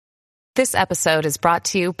This episode is brought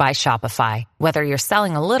to you by Shopify. Whether you're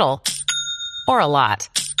selling a little or a lot,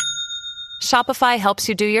 Shopify helps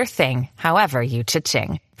you do your thing, however you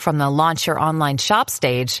cha-ching. From the launch your online shop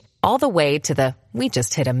stage, all the way to the we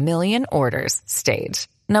just hit 1 million orders stage.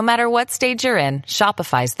 No matter what stage you're in,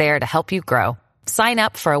 Shopify's there to help you grow. Sign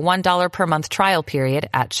up for a $1 per month trial period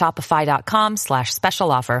at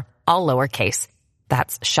shopify.com/special offer, all lowercase.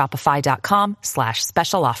 That's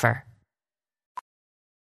shopify.com/special offer.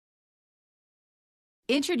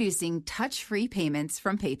 Introducing touch-free payments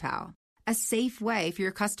from PayPal, a safe way for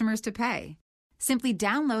your customers to pay. Simply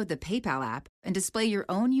download the PayPal app and display your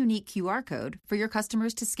own unique QR code for your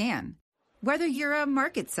customers to scan. Whether you're a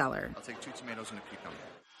market seller, I'll take 2 tomatoes and a cucumber,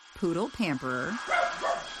 poodle pamperer,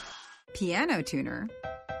 piano tuner,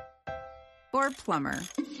 or plumber,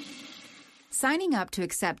 signing up to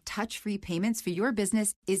accept touch-free payments for your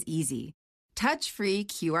business is easy. Touch-free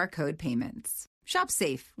QR code payments. Shop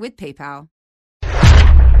safe with PayPal.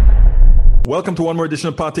 Welcome to one more edition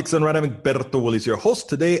of Politics Done Right. I'm Egberto Willies, your host.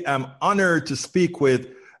 Today, I'm honored to speak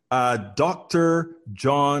with Dr.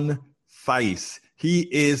 John Fais.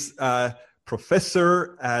 He is a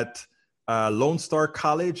professor at Lone Star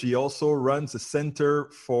College. He also runs the Center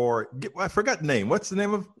for, I forgot the name. What's the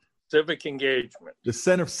name of? Civic Engagement. The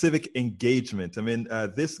Center of Civic Engagement. I mean,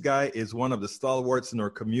 this guy is one of the stalwarts in our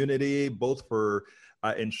community, both for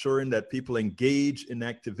ensuring that people engage in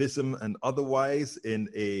activism and otherwise in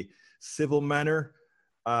a civil manner.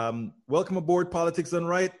 Welcome aboard Politics Done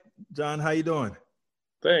Right. John, how you doing?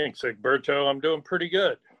 Thanks, Egberto. I'm doing pretty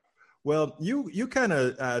good. Well, you kind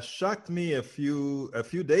of shocked me a few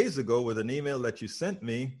days ago with an email that you sent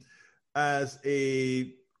me. As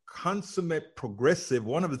a consummate progressive,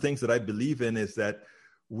 one of the things that I believe in is that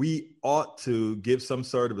we ought to give some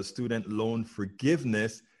sort of a student loan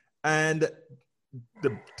forgiveness. And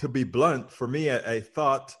to be blunt, for me, I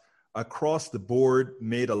thought across the board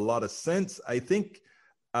made a lot of sense. I think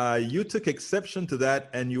you took exception to that,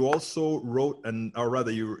 and you also wrote,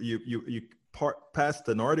 you passed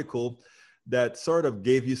an article that sort of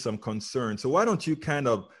gave you some concern. So why don't you kind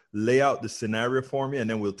of lay out the scenario for me, and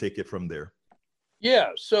then we'll take it from there.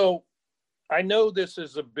 Yeah. So I know this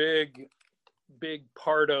is a big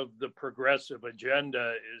part of the progressive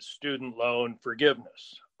agenda is student loan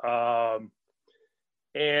forgiveness.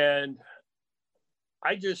 And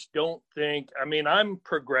I just don't think, I'm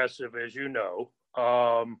progressive, as you know,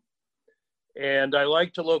 and I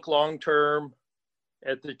like to look long-term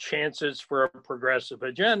at the chances for a progressive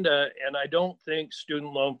agenda, and I don't think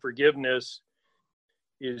student loan forgiveness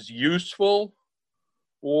is useful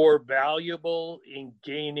or valuable in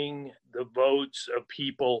gaining the votes of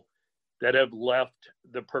people that have left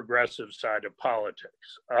the progressive side of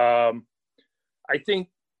politics. I think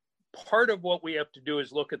part of what we have to do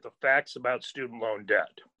is look at the facts about student loan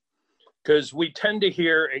debt, because we tend to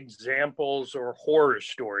hear examples or horror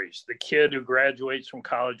stories. The kid who graduates from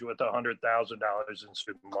college with $100,000 in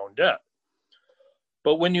student loan debt.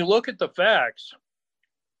 But when you look at the facts,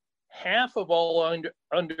 half of all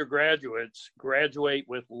undergraduates graduate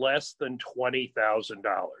with less than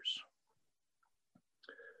 $20,000.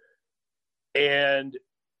 And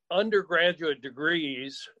undergraduate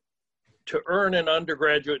degrees, to earn an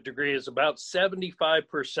undergraduate degree is about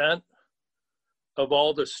 75% of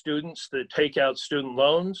all the students that take out student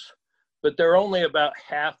loans, but they're only about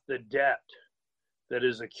half the debt that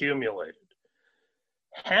is accumulated.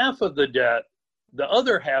 Half of the debt, the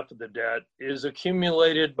other half of the debt, is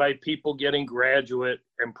accumulated by people getting graduate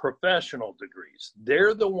and professional degrees.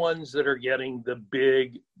 They're the ones that are getting the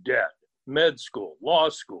big debt. Med school, law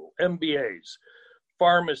school, MBAs,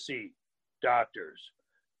 pharmacy doctors,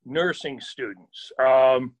 nursing students.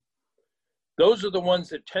 Those are the ones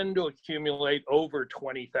that tend to accumulate over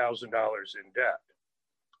 $20,000 in debt.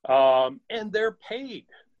 And they're paid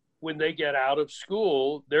when they get out of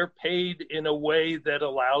school. They're paid in a way that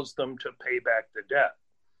allows them to pay back the debt.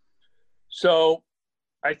 So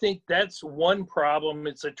I think that's one problem.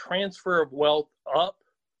 It's a transfer of wealth up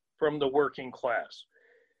from the working class.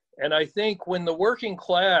 And I think when the working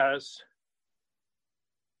class,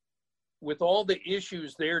 with all the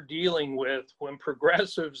issues they're dealing with, when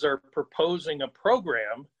progressives are proposing a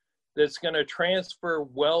program that's going to transfer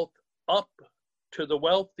wealth up to the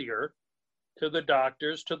wealthier, to the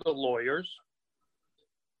doctors, to the lawyers,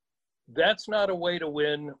 that's not a way to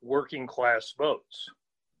win working class votes.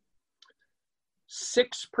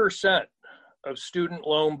 6% of student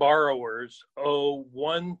loan borrowers owe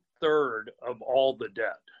 1/3 of all the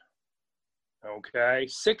debt. Okay,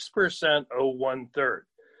 6% owe 1/3.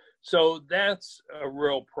 So that's a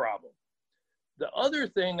real problem. The other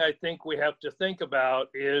thing I think we have to think about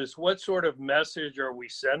is what sort of message are we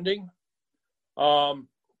sending?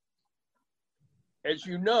 As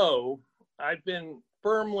you know, I've been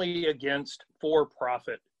firmly against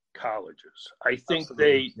for-profit colleges. I think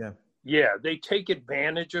they take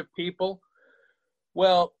advantage of people.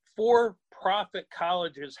 Well, for-profit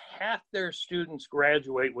colleges, half their students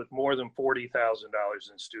graduate with more than $40,000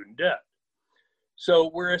 in student debt. So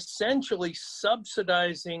we're essentially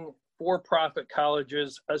subsidizing for-profit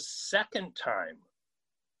colleges a second time,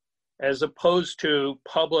 as opposed to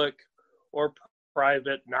public or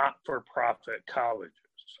private not-for-profit colleges.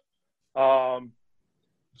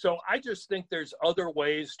 So I just think there's other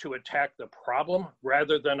ways to attack the problem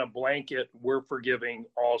rather than a blanket, we're forgiving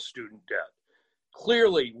all student debt.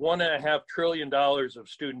 Clearly, $1.5 trillion of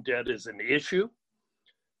student debt is an issue,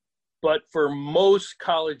 but for most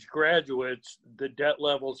college graduates, the debt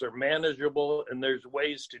levels are manageable and there's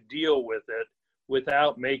ways to deal with it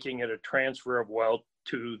without making it a transfer of wealth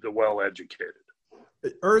to the well-educated.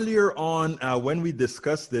 Earlier on, when we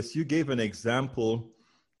discussed this, you gave an example,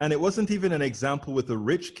 and it wasn't even an example with a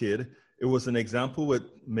rich kid. It was an example with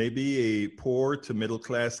maybe a poor to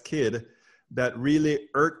middle-class kid that really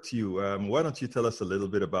irked you. Why don't you tell us a little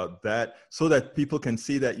bit about that so that people can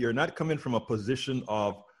see that you're not coming from a position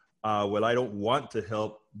of, well, I don't want to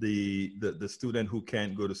help the student who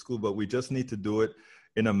can't go to school, but we just need to do it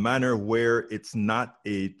in a manner where it's not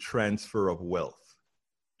a transfer of wealth.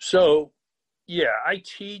 So, yeah, I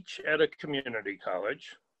teach at a community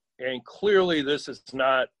college, and clearly this is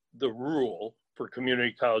not the rule for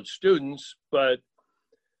community college students, but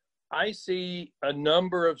I see a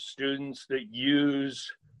number of students that use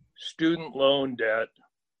student loan debt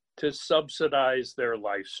to subsidize their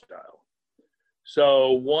lifestyle.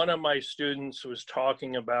 So one of my students was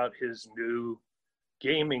talking about his new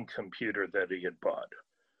gaming computer that he had bought,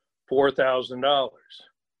 $4,000.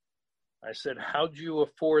 I said, how'd you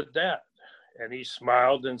afford that? And he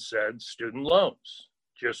smiled and said, student loans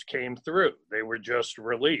just came through. They were just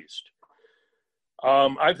released.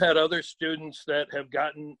 I've had other students that have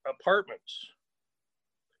gotten apartments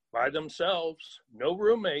by themselves, no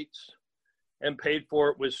roommates, and paid for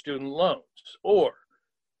it with student loans. Or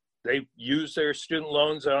they use their student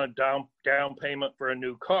loans on a down payment for a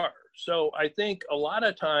new car. So I think a lot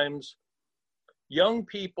of times young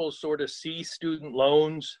people sort of see student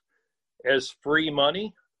loans as free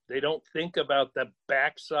money. They don't think about the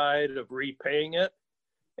backside of repaying it.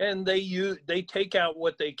 And they take out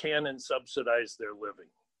what they can and subsidize their living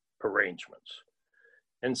arrangements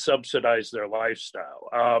and subsidize their lifestyle.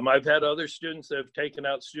 I've had other students that have taken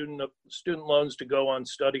out student loans to go on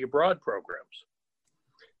study abroad programs.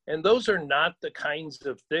 And those are not the kinds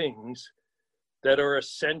of things that are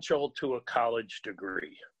essential to a college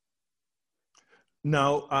degree.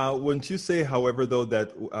 Now, wouldn't you say, however, though,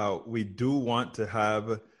 that we do want to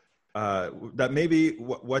have that maybe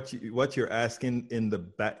what you're asking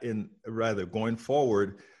rather going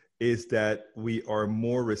forward is that we are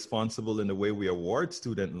more responsible in the way we award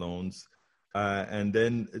student loans, and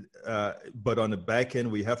then but on the back end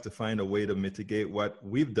we have to find a way to mitigate what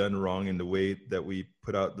we've done wrong in the way that we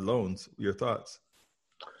put out the loans. Your thoughts?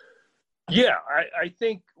 Yeah, I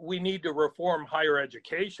think we need to reform higher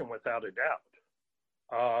education without a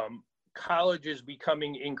doubt. College is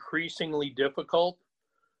becoming increasingly difficult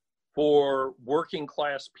for working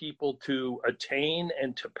class people to attain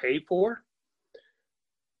and to pay for.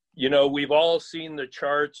 You know, we've all seen the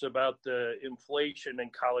charts about the inflation in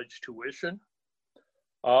college tuition.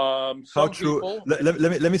 How true?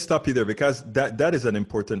 Let me stop you there, because that is an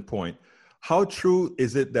important point. How true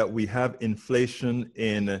is it that we have inflation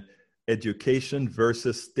in education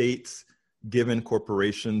versus states giving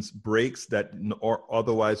corporations breaks that or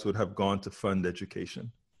otherwise would have gone to fund education?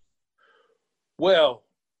 Well,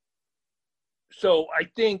 so I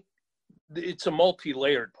think it's a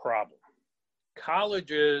multi-layered problem.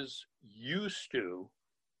 Colleges used to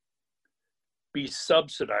be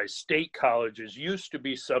subsidized, state colleges used to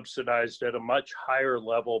be subsidized at a much higher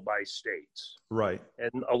level by states. Right.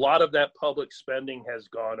 And a lot of that public spending has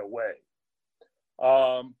gone away.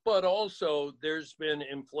 But also there's been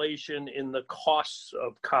inflation in the costs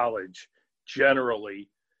of college generally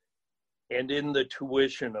and in the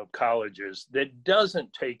tuition of colleges that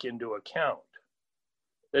doesn't take into account.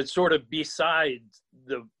 That's sort of besides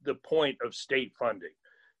the point of state funding.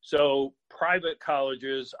 So private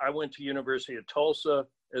colleges, I went to University of Tulsa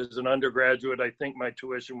as an undergraduate. I think my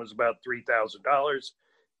tuition was about $3,000.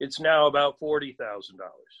 It's now about $40,000.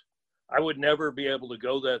 I would never be able to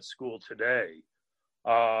go to that school today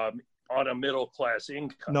on a middle-class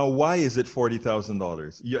income. Now, why is it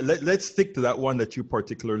 $40,000? Let's stick to that one that you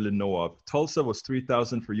particularly know of. Tulsa was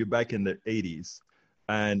 $3,000 for you back in the 80s.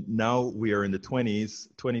 And now we are in the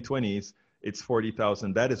 2020s. it's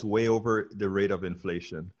 40,000. That is way over the rate of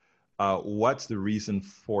inflation. What's the reason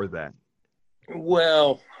for that?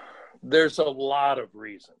 Well, there's a lot of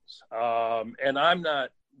reasons. And I'm not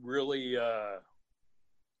really, I'm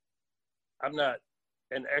not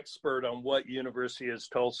an expert on what University of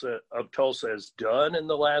Tulsa has done in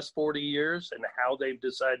the last 40 years and how they've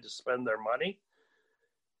decided to spend their money.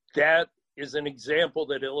 That is an example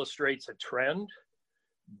that illustrates a trend.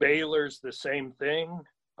 Baylor's the same thing.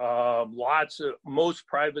 Most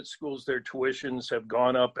private schools, their tuitions have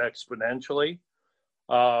gone up exponentially.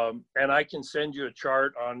 And I can send you a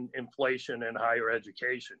chart on inflation in higher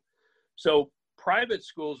education. So private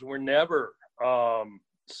schools were never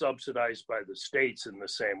subsidized by the states in the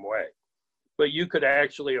same way, but you could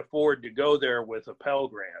actually afford to go there with a Pell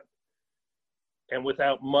Grant and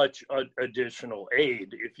without much additional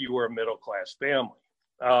aid if you were a middle-class family.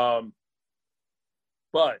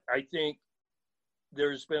 But I think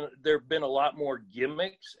there have been a lot more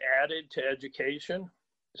gimmicks added to education.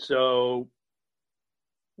 So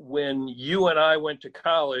when you and I went to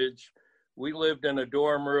college, we lived in a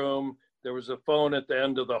dorm room. There was a phone at the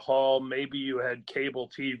end of the hall. Maybe you had cable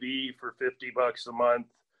TV for $50 a month.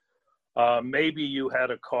 Maybe you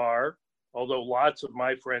had a car, although lots of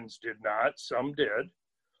my friends did not. Some did.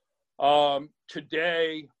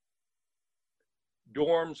 Today,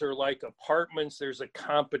 dorms are like apartments. There's a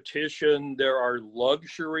competition. There are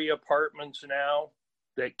luxury apartments now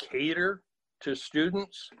that cater to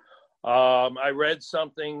students. I read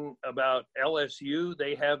something about LSU.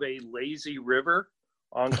 They have a lazy river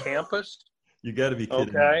on campus. You got to be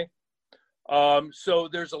kidding. Okay. So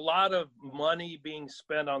there's a lot of money being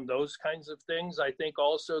spent on those kinds of things. I think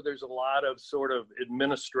also there's a lot of sort of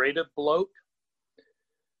administrative bloat.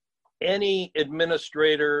 Any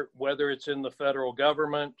administrator, whether it's in the federal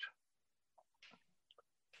government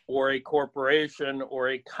or a corporation or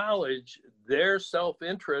a college, their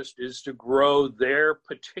self-interest is to grow their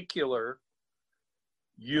particular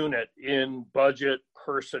unit in budget,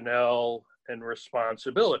 personnel, and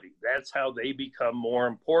responsibility. That's how they become more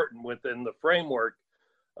important within the framework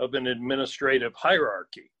of an administrative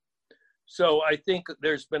hierarchy. So I think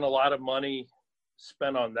there's been a lot of money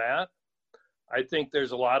spent on that. I think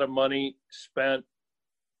there's a lot of money spent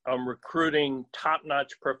on recruiting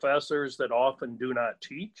top-notch professors that often do not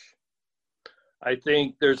teach. I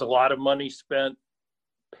think there's a lot of money spent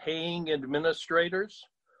paying administrators.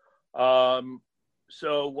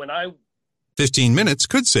 So when 15 minutes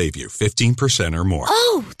could save you 15% or more.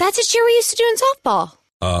 Oh, that's a cheer we used to do in softball.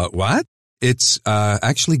 What? It's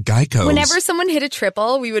actually Geico. Whenever someone hit a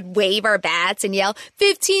triple, we would wave our bats and yell,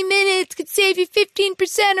 15 minutes could save you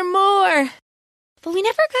 15% or more. But we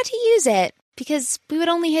never got to use it because we would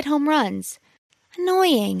only hit home runs.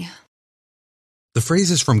 Annoying. The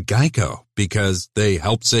phrase is from Geico because they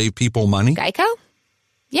help save people money. Geico?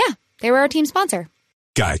 Yeah, they were our team sponsor.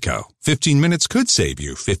 Geico. 15 minutes could save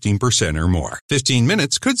you 15% or more. 15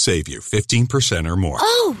 minutes could save you 15% or more.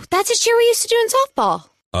 Oh, that's a cheer we used to do in softball.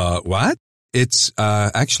 What? It's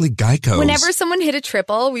actually Geico. Whenever someone hit a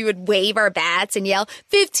triple, we would wave our bats and yell,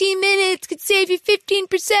 15 minutes could save you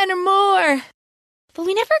 15% or more. But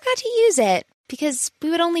we never got to use it because we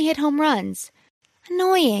would only hit home runs.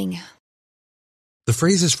 Annoying. The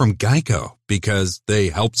phrase is from Geico because they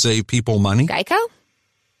help save people money. Geico?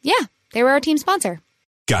 Yeah, they were our team sponsor.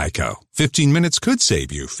 Geico. 15 minutes could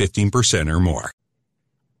save you 15% or more.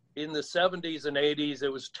 In the 70s and 80s, it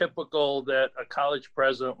was typical that a college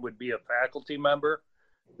president would be a faculty member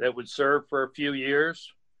that would serve for a few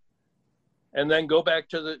years and then go back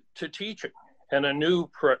to teaching, and a new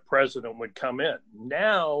president would come in.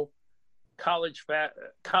 Now, college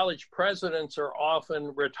presidents are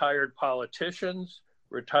often retired politicians,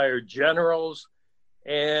 retired generals,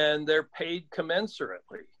 and they're paid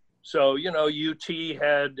commensurately. So, UT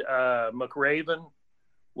had McRaven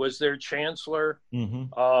was their chancellor. Mm-hmm.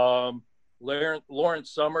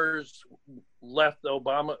 Lawrence Summers left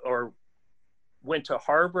Obama or went to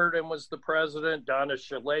Harvard and was the president. Donna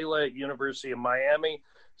Shalala at University of Miami.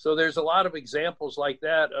 So there's a lot of examples like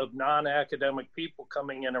that of non-academic people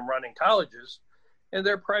coming in and running colleges, and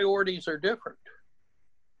their priorities are different.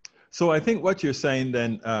 So I think what you're saying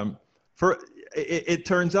then, it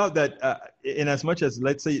turns out that in as much as,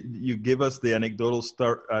 let's say, you give us the anecdotal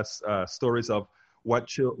stories of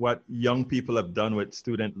what young people have done with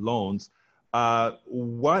student loans,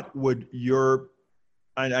 what would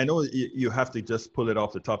I know you have to just pull it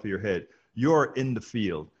off the top of your head. You're in the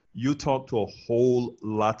field. You talk to a whole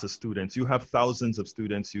lot of students. You have thousands of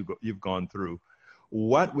students you've gone through.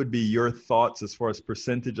 What would be your thoughts as far as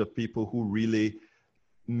percentage of people who really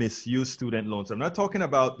misuse student loans? I'm not talking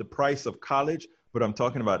about the price of college, but I'm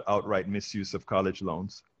talking about outright misuse of college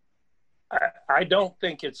loans. I don't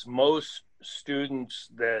think it's most students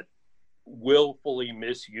that willfully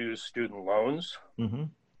misuse student loans. Mm-hmm.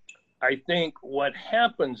 I think what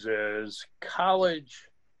happens is colleges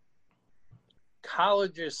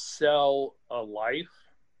sell a life,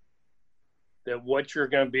 that what you're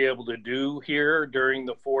going to be able to do here during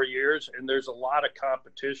the 4 years, and there's a lot of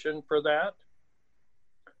competition for that.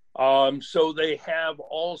 So they have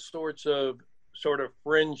all sorts of sort of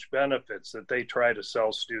fringe benefits that they try to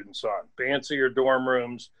sell students on. Fancier dorm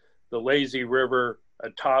rooms, the lazy river, a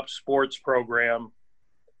top sports program,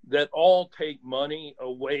 that all take money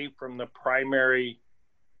away from the primary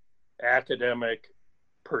academic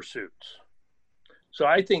pursuits. So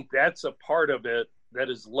I think that's a part of it that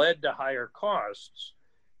has led to higher costs.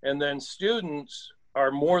 And then students are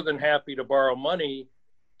more than happy to borrow money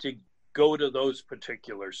to go to those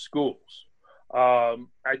particular schools. I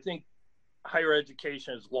think higher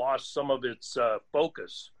education has lost some of its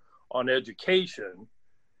focus on education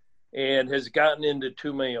and has gotten into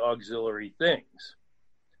too many auxiliary things.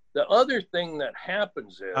 The other thing that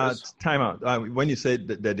happens is... time out. When you say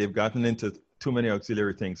that they've gotten into too many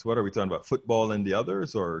auxiliary things, what are we talking about? Football and the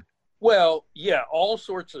others, or? Well, yeah, all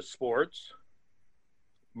sorts of sports,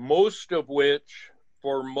 most of which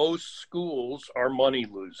for most schools are money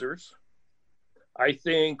losers. I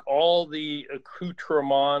think all the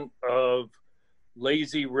accoutrement of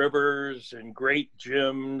lazy rivers and great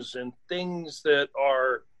gyms and things that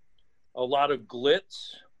are a lot of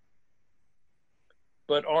glitz,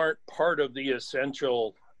 but aren't part of the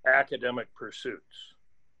essential academic pursuits.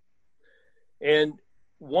 And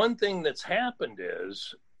one thing that's happened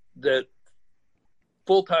is that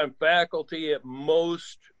full-time faculty at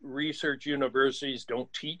most research universities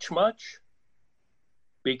don't teach much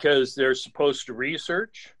because they're supposed to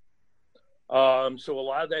research. So a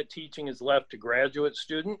lot of that teaching is left to graduate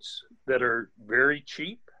students that are very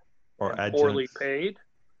cheap or poorly paid,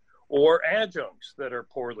 or adjuncts that are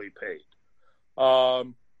poorly paid. I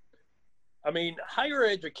mean, higher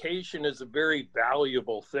education is a very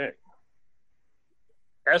valuable thing.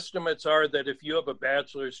 Estimates are that if you have a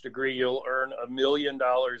bachelor's degree, you'll earn $1 million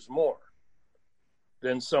more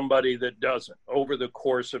than somebody that doesn't over the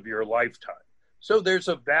course of your lifetime. So there's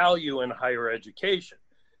a value in higher education.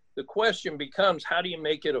 The question becomes, how do you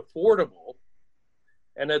make it affordable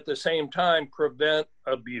and at the same time prevent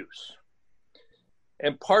abuse?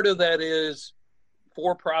 And part of that is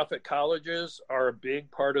for-profit colleges are a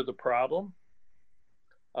big part of the problem.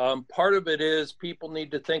 Part of it is people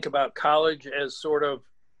need to think about college as sort of,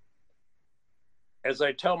 as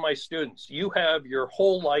I tell my students, you have your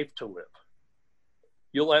whole life to live.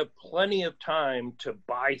 You'll have plenty of time to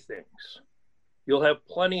buy things. You'll have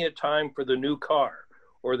plenty of time for the new car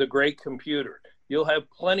or the great computer. You'll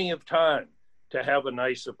have plenty of time to have a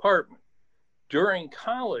nice apartment. During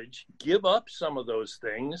college, give up some of those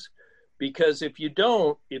things, because if you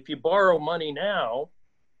don't, if you borrow money now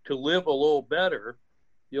to live a little better,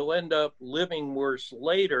 you'll end up living worse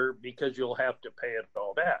later because you'll have to pay it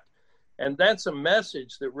all back. And that's a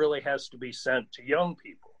message that really has to be sent to young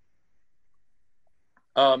people.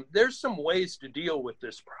 There's some ways to deal with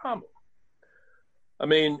this problem. I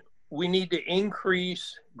mean, we need to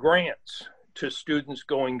increase grants to students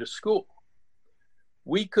going to school.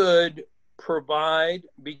 We could provide,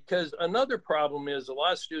 because another problem is a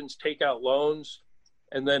lot of students take out loans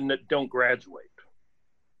and then don't graduate.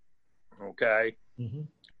 Okay? Mm-hmm.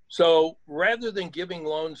 So rather than giving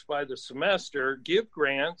loans by the semester, give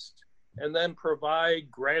grants and then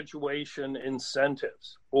provide graduation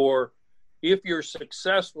incentives. Or if you're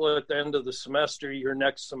successful at the end of the semester, your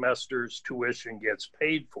next semester's tuition gets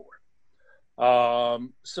paid for.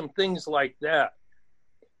 Some things like that.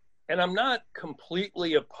 And I'm not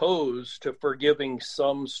completely opposed to forgiving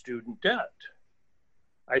some student debt.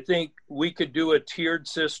 I think we could do a tiered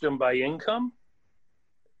system by income.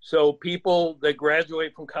 So people that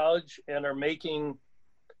graduate from college and are making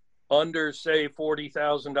under, say,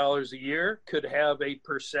 $40,000 a year could have a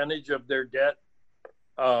percentage of their debt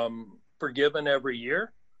forgiven every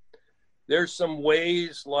year. There's some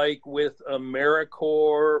ways, like with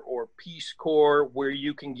AmeriCorps or Peace Corps, where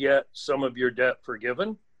you can get some of your debt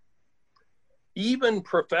forgiven. Even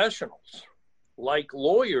professionals, like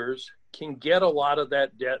lawyers, can get a lot of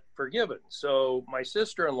that debt forgiven. So my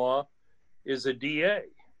sister-in-law is a DA,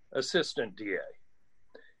 assistant DA.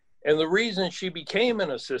 And the reason she became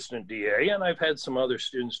an assistant DA, and I've had some other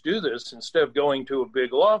students do this instead of going to a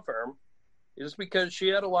big law firm, is because she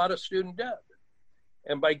had a lot of student debt.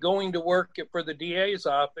 And by going to work for the DA's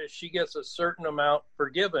office, she gets a certain amount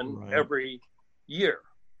forgiven every year.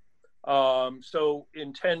 So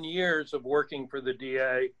in 10 years of working for the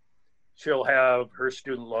DA, she'll have her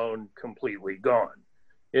student loan completely gone,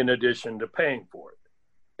 in addition to paying for it,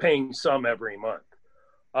 paying some every month.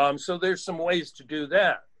 So there's some ways to do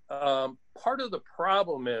that. Part of the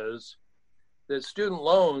problem is that student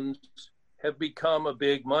loans have become a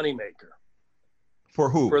big moneymaker. For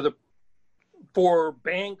who? For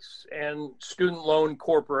banks and student loan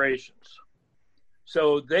corporations.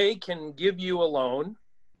 So they can give you a loan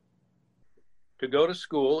to go to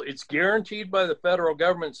school. It's guaranteed by the federal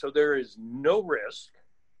government, so there is no risk.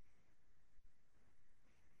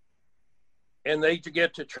 And they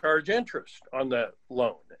get to charge interest on that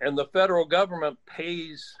loan. And the federal government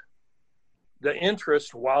pays the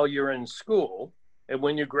interest while you're in school. And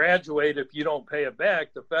when you graduate, if you don't pay it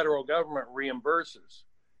back, the federal government reimburses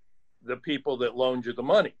the people that loaned you the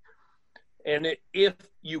money. And if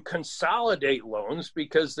you consolidate loans,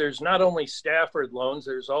 because there's not only Stafford loans,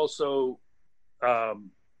 there's also,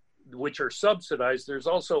 which are subsidized, there's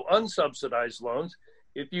also unsubsidized loans.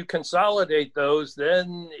 If you consolidate those,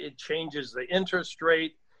 then it changes the interest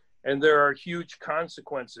rate, and there are huge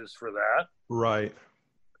consequences for that. Right.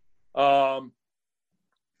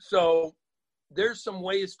 So there's some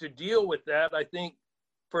ways to deal with that. I think,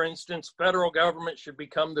 for instance, federal government should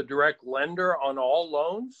become the direct lender on all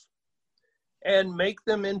loans and make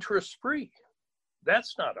them interest-free.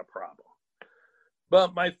 That's not a problem.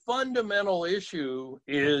 But my fundamental issue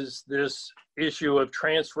is this issue of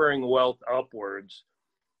transferring wealth upwards.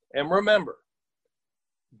 And remember,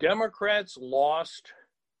 Democrats lost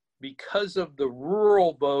because of the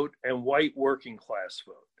rural vote and white working class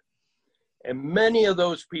vote. And many of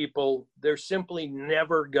those people, they're simply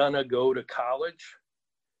never gonna go to college.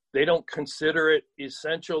 They don't consider it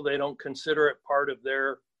essential. They don't consider it part of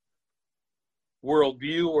their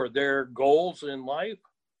worldview or their goals in life.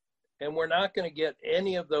 And we're not going to get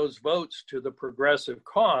any of those votes to the progressive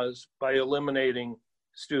cause by eliminating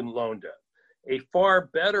student loan debt. A far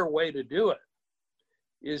better way to do it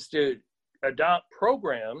is to adopt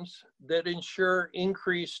programs that ensure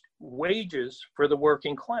increased wages for the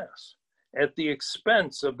working class at the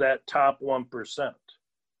expense of that top 1%.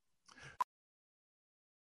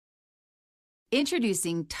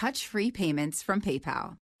 Introducing touch-free payments from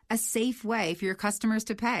PayPal, a safe way for your customers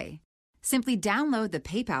to pay. Simply download the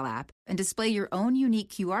PayPal app and display your own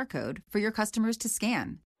unique QR code for your customers to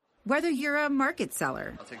scan. Whether you're a market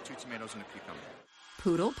seller, I'll take 2 tomatoes and a cucumber,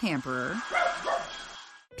 poodle pamperer,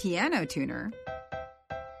 piano tuner,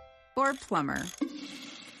 or plumber,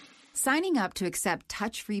 signing up to accept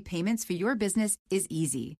touch-free payments for your business is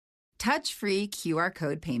easy. Touch-free QR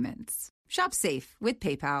code payments. Shop safe with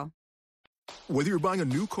PayPal. Whether you're buying a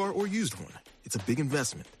new car or used one, it's a big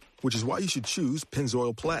investment, which is why you should choose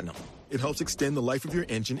Pennzoil Platinum. It helps extend the life of your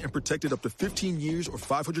engine and protect it up to 15 years or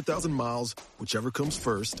 500,000 miles, whichever comes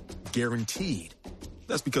first, guaranteed.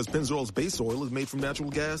 That's because Pennzoil's base oil is made from natural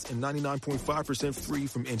gas and 99.5% free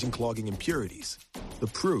from engine clogging impurities. The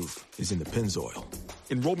proof is in the Pennzoil.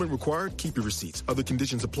 Enrollment required. Keep your receipts. Other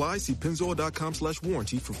conditions apply. See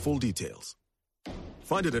pennzoil.com/warranty for full details.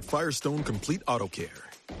 Find it at Firestone Complete Auto Care.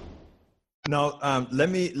 Now, let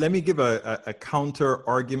me give a counter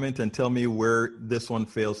argument and tell me where this one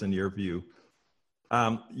fails in your view.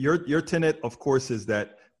 Your tenet, of course, is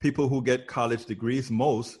that people who get college degrees,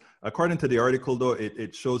 most, according to the article, though,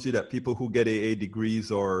 it shows you that people who get AA degrees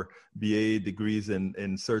or BA degrees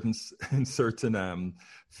in certain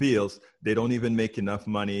fields, they don't even make enough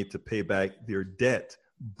money to pay back their debt.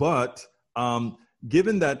 But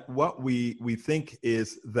given that what we think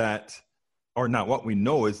is that, or not, what we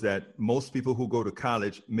know is that most people who go to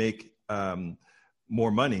college make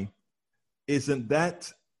more money, isn't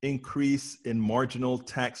that increase in marginal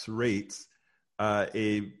tax rates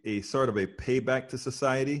a sort of a payback to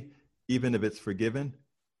society, even if it's forgiven?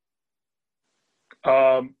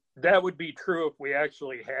 That would be true if we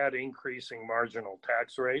actually had increasing marginal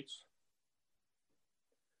tax rates.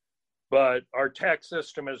 But our tax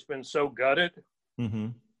system has been so gutted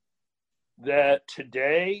that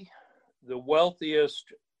today, the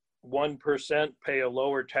wealthiest 1% pay a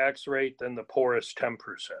lower tax rate than the poorest 10%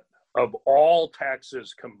 of all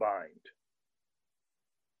taxes combined.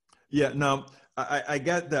 Yeah, now I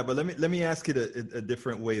get that, but let me ask it a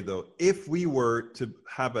different way though. If we were to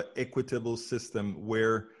have an equitable system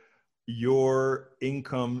where your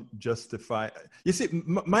income justify, you see,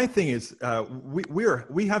 my thing is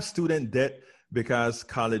we have student debt because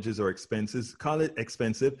colleges are expensive.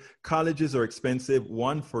 Colleges are expensive,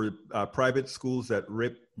 one, for private schools that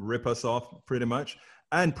rip us off pretty much,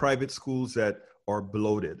 and private schools that are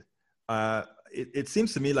bloated. It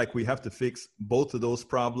seems to me like we have to fix both of those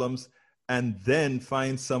problems. and then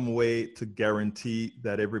find some way to guarantee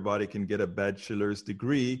that everybody can get a bachelor's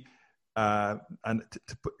degree. And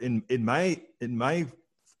to put in my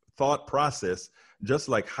thought process, just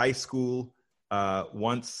like high school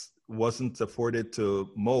once wasn't afforded to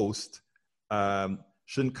most,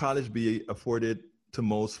 shouldn't college be afforded to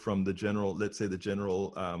most from the general, let's say the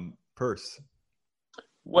general purse?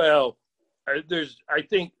 Well, I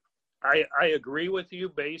think I agree with you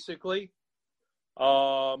basically,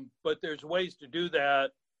 but there's ways to do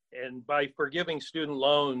that, and by forgiving student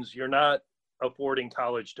loans, you're not affording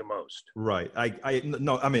college to most. Right. I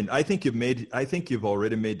think you've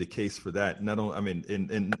already made the case for that. Not only,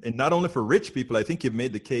 and not only for rich people, I think you've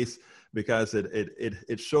made the case because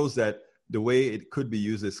it shows that the way it could be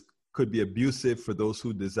used could be abusive for those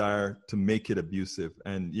who desire to make it abusive.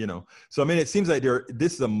 And, so, it seems like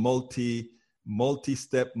this is a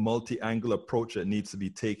multi-step, multi-angle approach that needs to be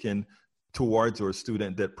taken towards our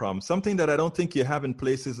student debt problem. Something that I don't think you have in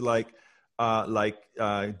places like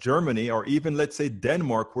Germany, or even, let's say,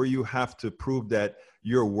 Denmark, where you have to prove that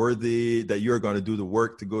you're worthy, that you're going to do the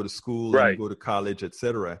work to go to school, right, and go to college,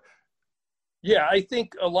 etc. Yeah, I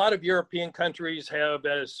think a lot of European countries have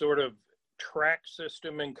a sort of track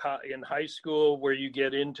system in high school where you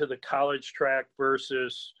get into the college track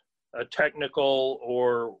versus a technical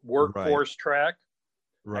or workforce track.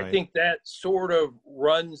 Right. I think that sort of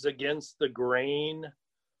runs against the grain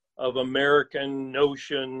of American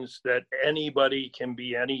notions that anybody can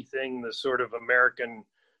be anything, the sort of American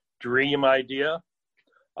dream idea.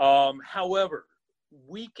 However,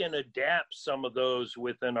 we can adapt some of those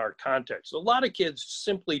within our context. A lot of kids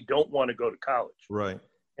simply don't want to go to college. Right.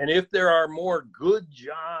 And if there are more good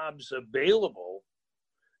jobs available,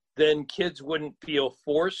 then kids wouldn't feel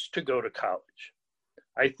forced to go to college.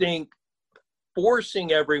 I think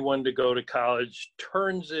forcing everyone to go to college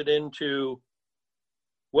turns it into,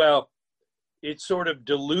 well, it sort of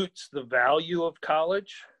dilutes the value of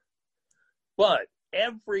college. But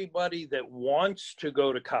everybody that wants to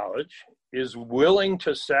go to college is willing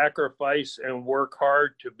to sacrifice and work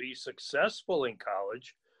hard to be successful in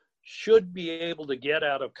college should be able to get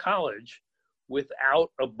out of college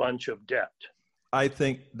without a bunch of debt. I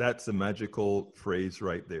think that's a magical phrase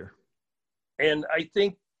right there. And I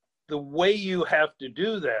think the way you have to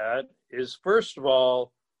do that is, first of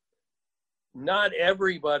all, not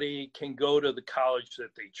everybody can go to the college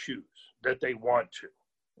that they choose, that they want to,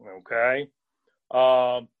 okay?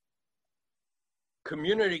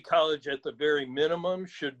 Community college at the very minimum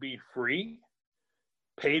should be free,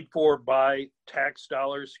 paid for by tax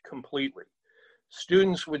dollars completely.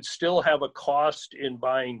 Students would still have a cost in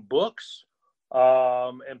buying books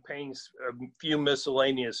and paying a few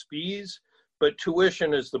miscellaneous fees, but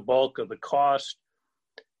tuition is the bulk of the cost.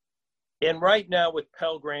 And right now with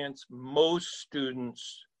Pell Grants, most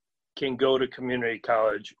students can go to community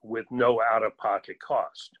college with no out-of-pocket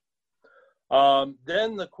cost.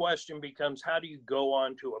 Then the question becomes, how do you go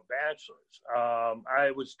on to a bachelor's?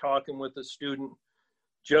 I was talking with a student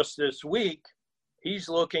just this week. He's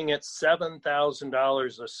looking at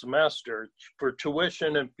 $7,000 a semester for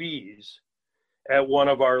tuition and fees at one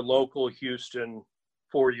of our local Houston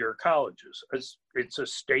four-year colleges. It's a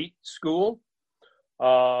state school.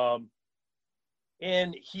 And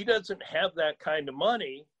he doesn't have that kind of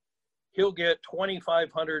money. He'll get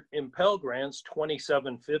 $2,500 in Pell Grants,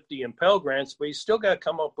 $2,750 in Pell Grants, but he's still got to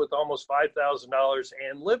come up with almost $5,000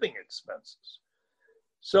 and living expenses.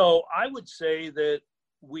 So I would say that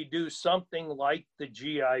we do something like the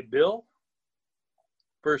GI Bill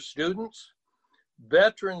for students.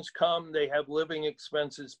 Veterans come, they have living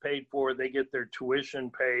expenses paid for, they get their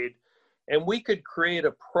tuition paid, and we could create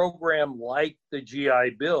a program like the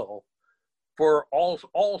GI Bill for all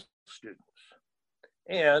students.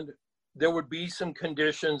 And there would be some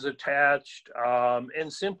conditions attached,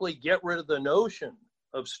 and simply get rid of the notion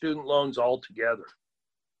of student loans altogether.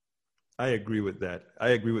 I agree with that.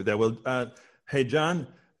 Well, hey, John,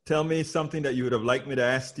 tell me something that you would have liked me to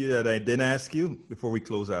ask you that I didn't ask you before we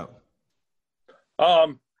close out.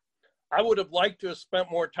 I would have liked to have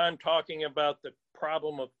spent more time talking about the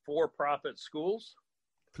problem of for-profit schools.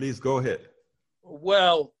 Please go ahead.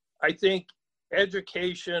 Well, I think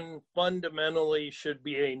education fundamentally should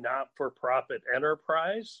be a not-for-profit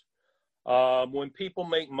enterprise. When people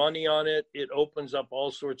make money on it, it opens up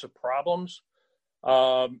all sorts of problems.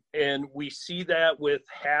 And we see that with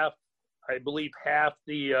half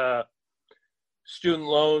the student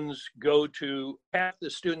loans half the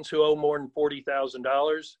students who owe more than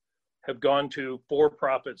 $40,000 have gone to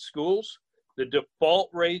for-profit schools. The default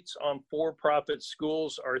rates on for-profit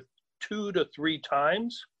schools are 2 to 3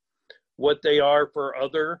 times what they are for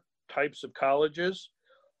other types of colleges.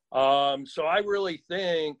 So I really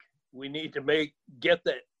think we need to get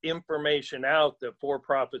the information out that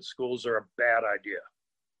for-profit schools are a bad idea.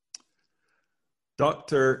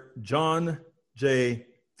 Dr. John J.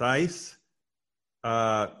 Theis,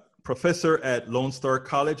 professor at Lone Star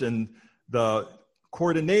College and the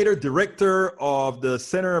coordinator, director of the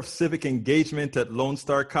Center of Civic Engagement at Lone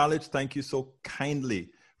Star College. Thank you so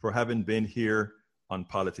kindly for having been here on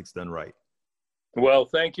Politics Done Right. Well,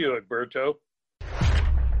 thank you, Egberto.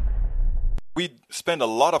 We spend a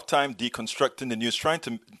lot of time deconstructing the news, trying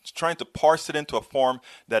to parse it into a form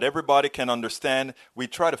that everybody can understand. We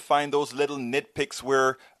try to find those little nitpicks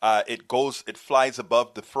where it flies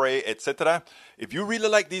above the fray, etc. If you really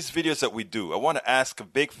like these videos that we do, I want to ask a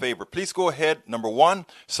big favor. Please go ahead, number 1,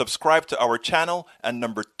 subscribe to our channel, and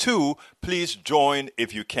number 2, please join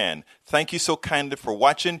if you can. Thank you so kindly for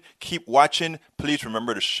watching. Keep watching. Please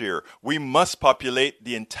remember to share. We must populate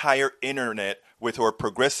the entire internet with our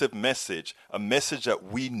progressive message, a message that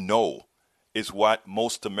we know is what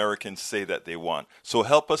most Americans say that they want. So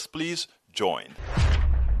help us, please join.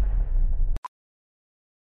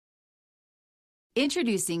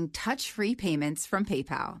 Introducing touch-free payments from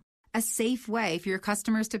PayPal, a safe way for your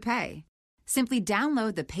customers to pay. Simply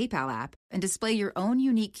download the PayPal app and display your own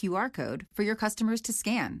unique QR code for your customers to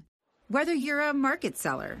scan. Whether you're a market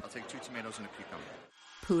seller, I'll take 2 tomatoes and a cucumber,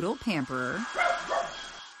 poodle pamperer,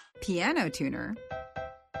 piano tuner,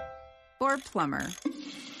 or plumber.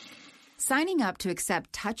 Signing up to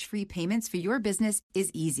accept touch-free payments for your business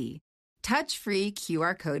is easy. Touch-free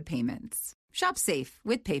QR code payments. Shop safe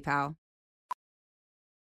with PayPal.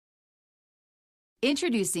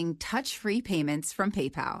 Introducing touch-free payments from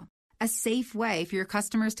PayPal, a safe way for your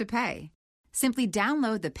customers to pay. Simply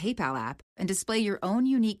download the PayPal app and display your own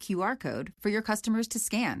unique QR code for your customers to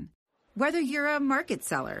scan. Whether you're a market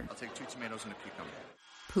seller, I'll take 2 tomatoes and a cucumber,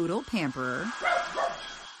 poodle pamperer,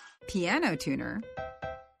 piano tuner,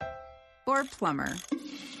 or plumber.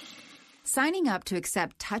 Signing up to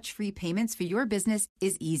accept touch-free payments for your business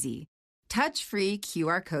is easy. Touch-free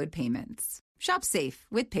QR code payments. Shop safe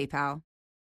with PayPal.